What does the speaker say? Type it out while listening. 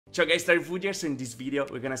Ciao guys, Food here. So in this video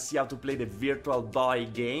we're gonna see how to play the Virtual Boy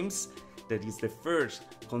games. That is the first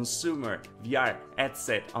consumer VR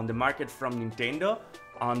headset on the market from Nintendo,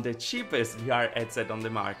 on the cheapest VR headset on the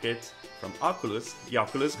market from Oculus, the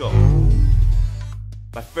Oculus GO.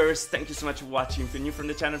 But first, thank you so much for watching. If you're new from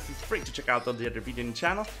the channel, feel free to check out all the other videos in the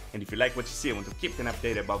channel. And if you like what you see and want to keep an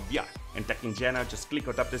update about VR and tech in general, just click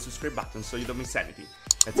or tap the subscribe button so you don't miss anything.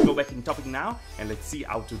 Let's go back in topic now and let's see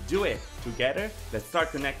how to do it together. Let's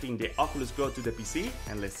start connecting the Oculus GO to the PC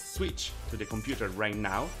and let's switch to the computer right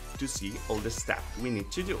now to see all the stuff we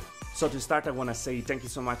need to do. So to start, I want to say thank you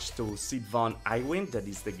so much to CidVonHighwind. That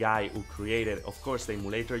is the guy who created, of course, the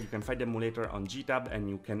emulator. You can find the emulator on GitHub, and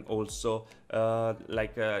you can also,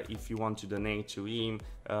 if you want to donate to him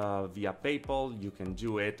via PayPal, you can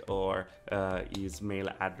do it, or his mail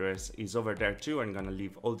address is over there too. I'm gonna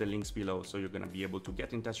leave all the links below, so you're gonna be able to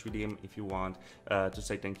get in touch with him if you want to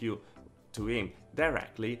say thank you to him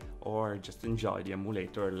directly, or just enjoy the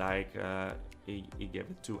emulator like he gave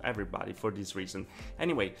it to everybody for this reason.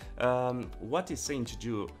 Anyway, what he's saying to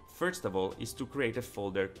do first of all is to create a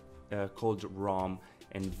folder called ROM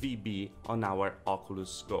and VB on our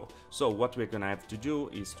Oculus GO. So what we're gonna have to do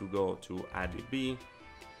is to go to ADB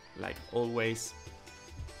like always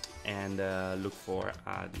and look for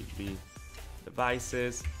ADB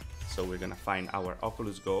devices. So we're gonna find our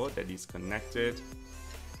Oculus GO that is connected,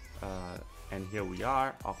 and here we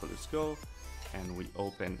are, Oculus GO, and we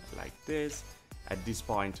open like this. At this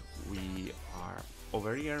point we are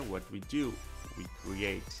over here. What we do, we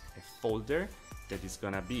create a folder that is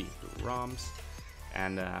gonna be the ROMs,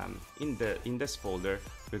 and in this folder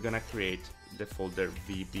we're gonna create the folder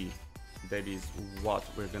VB. That is what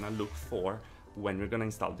we're gonna look for when we're gonna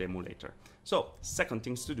install the emulator. So second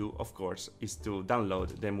things to do, of course, is to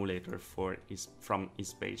download the emulator from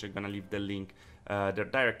his page. I'm gonna leave the link, the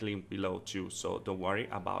direct link below too, so don't worry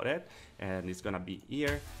about it, and it's gonna be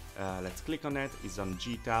here. Let's click on it. It's on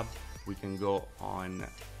GitHub. We can go on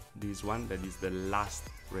this one, that is the last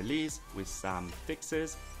release with some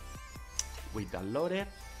fixes. We download it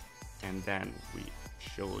and then we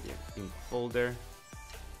show it in the folder.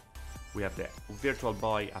 We have the Virtual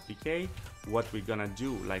Boy APK. What we're gonna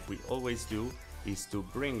do, like we always do, is to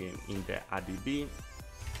bring in the ADB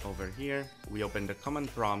over here. We open the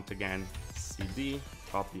command prompt again, cd,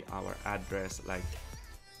 copy our address like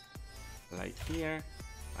here,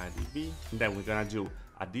 ADB. Then we're gonna do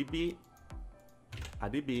ADB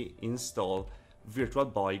install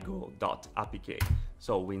virtualboygo.apk.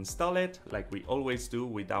 So we install it like we always do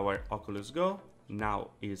with our Oculus GO. Now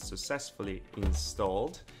it's successfully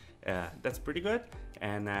installed. That's pretty good,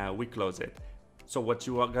 and we close it. So what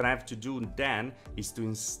you are gonna have to do then is to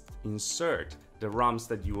insert the ROMs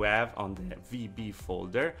that you have on the VB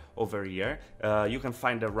folder over here. You can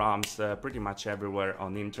find the ROMs pretty much everywhere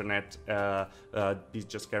on the internet. Be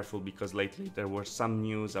just careful, because lately there were some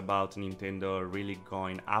news about Nintendo really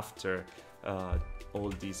going after all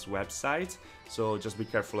these websites, so just be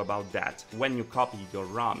careful about that. When you copy your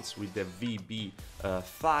ROMs with the VB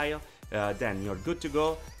file, then you're good to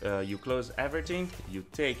go. You close everything, you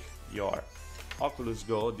take your Oculus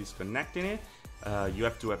GO, disconnecting it. You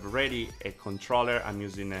have to have ready a controller. I'm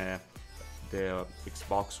using the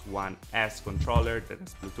Xbox One S controller that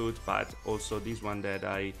is Bluetooth, but also this one that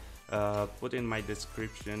I put in my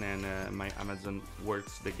description, and my Amazon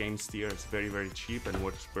works. The game steer is very cheap and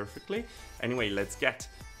works perfectly. Anyway, let's get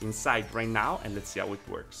inside right now and let's see how it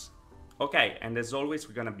works. Okay, and as always,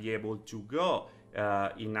 we're gonna be able to go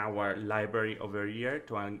in our library over here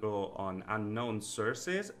to go on unknown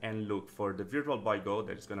sources and look for the Virtual Boy GO.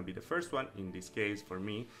 That is going to be the first one in this case for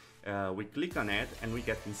me. We click on it and we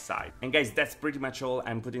get inside. And guys, that's pretty much all.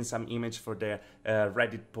 I'm putting some image for the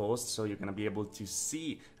Reddit post, so you're gonna be able to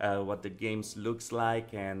see what the games looks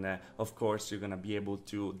like, and of course you're gonna be able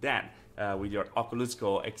to then with your Oculus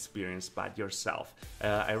GO experience by yourself.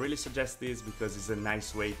 I really suggest this because it's a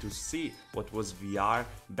nice way to see what was VR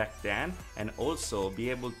back then, and also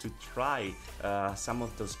be able to try some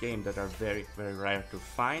of those games that are very rare to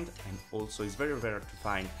find, and also it's very rare to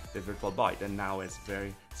find the Virtual Boy, and now it's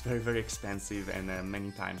very expensive, and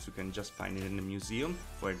many times you can just find it in the museum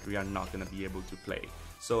where we are not going to be able to play.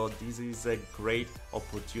 So this is a great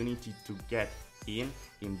opportunity to get in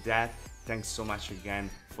that. Thanks so much again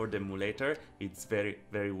for the emulator. It's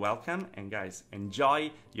very welcome, and guys,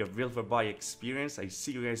 enjoy your Virtual Boy experience. I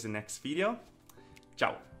see you guys in the next video.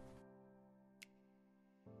 Ciao.